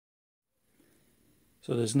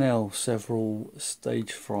So there's now several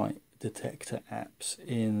Stagefright detector apps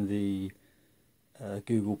in the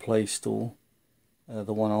Google Play Store.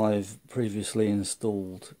 The one I've previously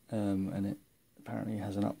installed, and it apparently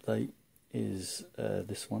has an update, is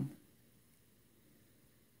this one.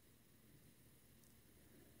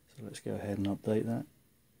 So let's go ahead and update that.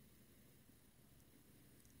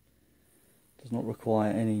 Does not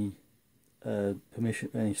require any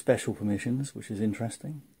any special permissions, which is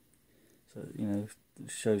interesting. So, you know, it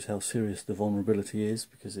shows how serious the vulnerability is,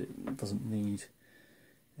 because it doesn't need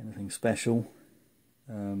anything special.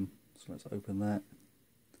 So let's open that.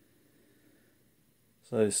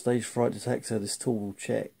 So, Stagefright Detector, this tool will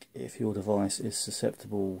check if your device is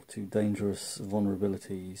susceptible to dangerous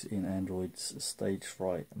vulnerabilities in Android's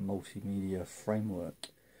Stagefright multimedia framework.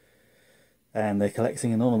 And they're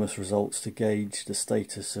collecting anonymous results to gauge the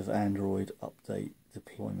status of Android update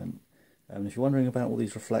deployment. And if you're wondering about all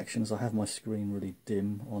these reflections, I have my screen really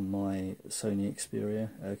dim on my Sony Xperia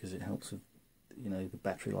because it helps with, you know, the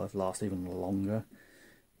battery life last even longer.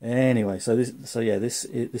 Anyway,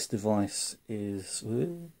 this device is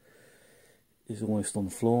almost on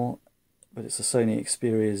the floor, but it's a Sony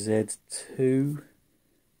Xperia Z2,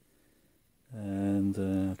 and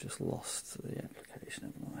I've just lost the application,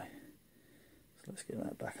 haven't I? So let's get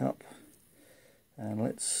that back up, and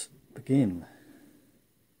let's begin.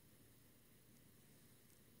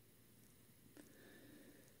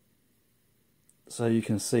 So you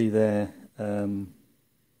can see there,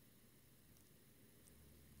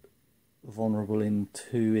 vulnerable in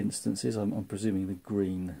 2 instances. I'm presuming the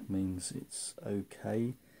green means it's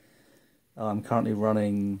okay. I'm currently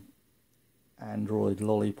running Android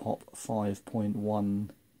Lollipop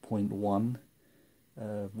 5.1.1,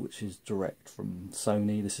 which is direct from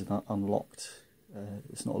Sony. This is not unlocked.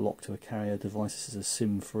 It's not locked to a carrier device. This is a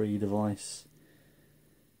SIM-free device,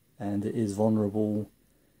 and it is vulnerable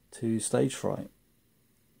to Stagefright,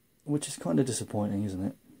 which is kind of disappointing, isn't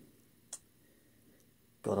it?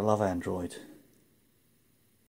 Gotta love Android.